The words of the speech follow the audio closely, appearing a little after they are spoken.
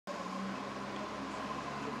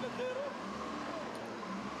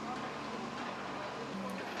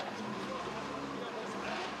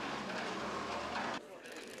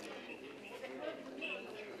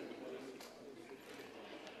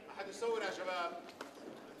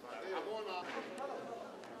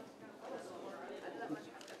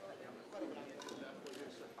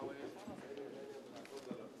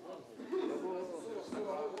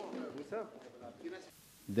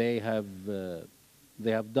They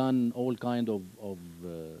have done all kind of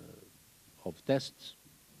tests,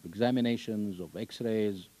 examinations of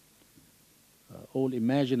X-rays, all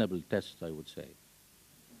imaginable tests, I would say.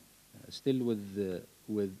 Still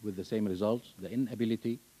with the same results, the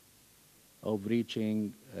inability of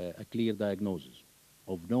reaching a clear diagnosis,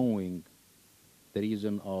 of knowing the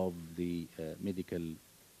reason of the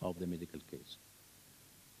medical case.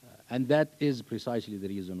 And that is precisely the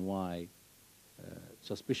reason why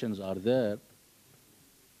suspicions are there,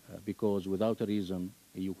 because without a reason,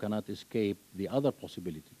 you cannot escape the other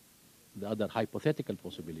possibility, the other hypothetical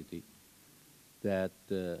possibility that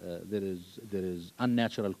there is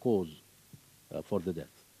unnatural cause for the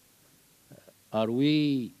death. Are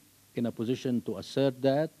we in a position to assert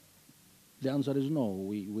that? The answer is no.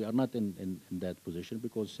 We are not in that position,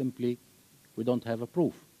 because simply we don't have a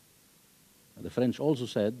proof. The French also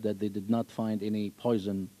said that they did not find any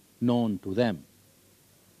poison known to them.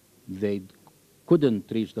 They couldn't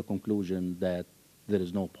reach the conclusion that there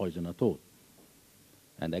is no poison at all.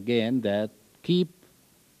 And again, that keep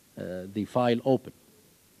the file open.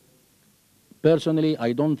 Personally,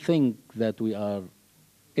 I don't think that we are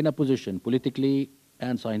in a position politically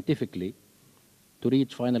and scientifically to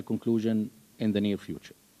reach final conclusion in the near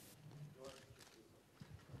future.